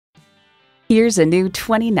Here's a new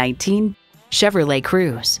 2019 Chevrolet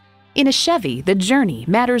Cruze. In a Chevy, the journey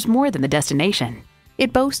matters more than the destination.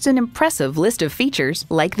 It boasts an impressive list of features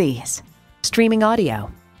like these: streaming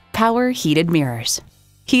audio, power heated mirrors,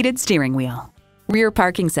 heated steering wheel, rear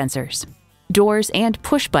parking sensors, doors and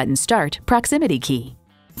push-button start proximity key,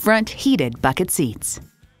 front heated bucket seats,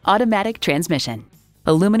 automatic transmission,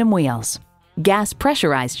 aluminum wheels, gas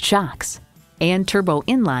pressurized shocks, and turbo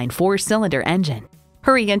inline 4-cylinder engine.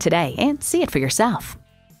 Hurry in today and see it for yourself.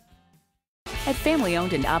 At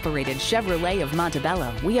family-owned and operated Chevrolet of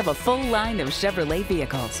Montebello, we have a full line of Chevrolet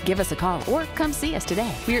vehicles. Give us a call or come see us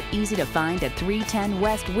today. We're easy to find at 310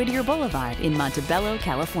 West Whittier Boulevard in Montebello,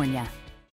 California.